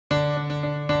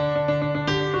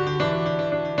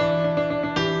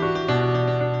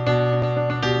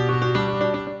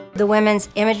The women's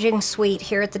imaging suite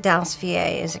here at the Dallas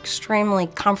VA is extremely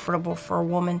comfortable for a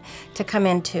woman to come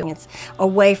into. It's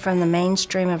away from the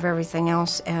mainstream of everything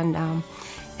else, and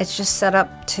it's just set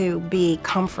up to be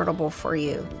comfortable for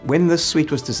you. When this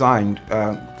suite was designed,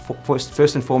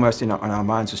 first and foremost on our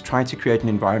minds was trying to create an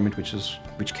environment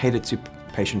which catered to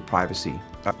patient privacy.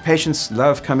 Patients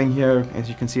love coming here. As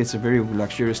you can see, it's a very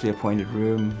luxuriously appointed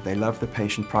room. They love the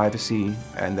patient privacy,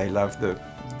 and they love the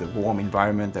warm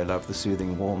environment. They love the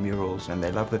soothing warm murals, and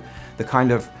they love the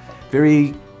kind of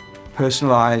very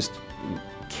personalized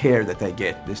care that they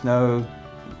get. There's no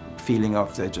feeling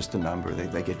of they're just a number.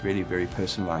 They get really very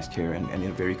personalized care and in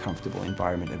a very comfortable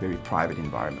environment, a very private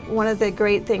environment. One of the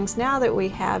great things now that we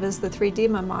have is the 3D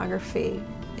mammography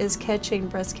is catching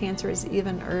breast cancers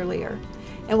even earlier.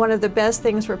 And one of the best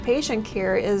things for patient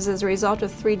care is, as a result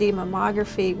of 3D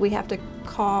mammography, we have to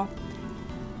call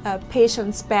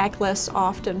patients back less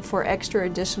often for extra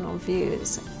additional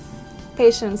views.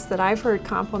 Patients that I've heard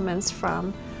compliments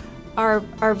from are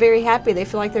very happy. They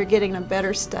feel like they're getting a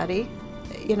better study.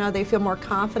 You know, they feel more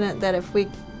confident that if we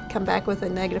come back with a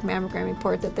negative mammogram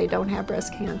report that they don't have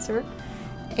breast cancer.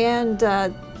 And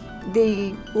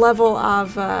the level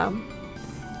of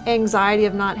anxiety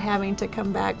of not having to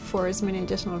come back for as many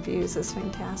additional views is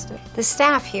fantastic. The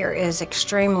staff here is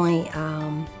extremely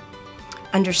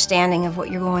understanding of what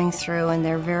you're going through, and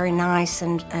they're very nice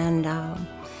and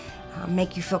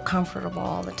make you feel comfortable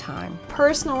all the time.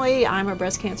 Personally, I'm a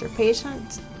breast cancer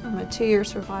patient. I'm a 2-year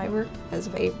survivor as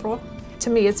of April. To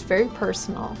me, it's very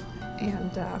personal,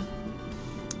 and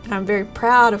I'm very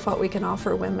proud of what we can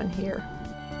offer women here.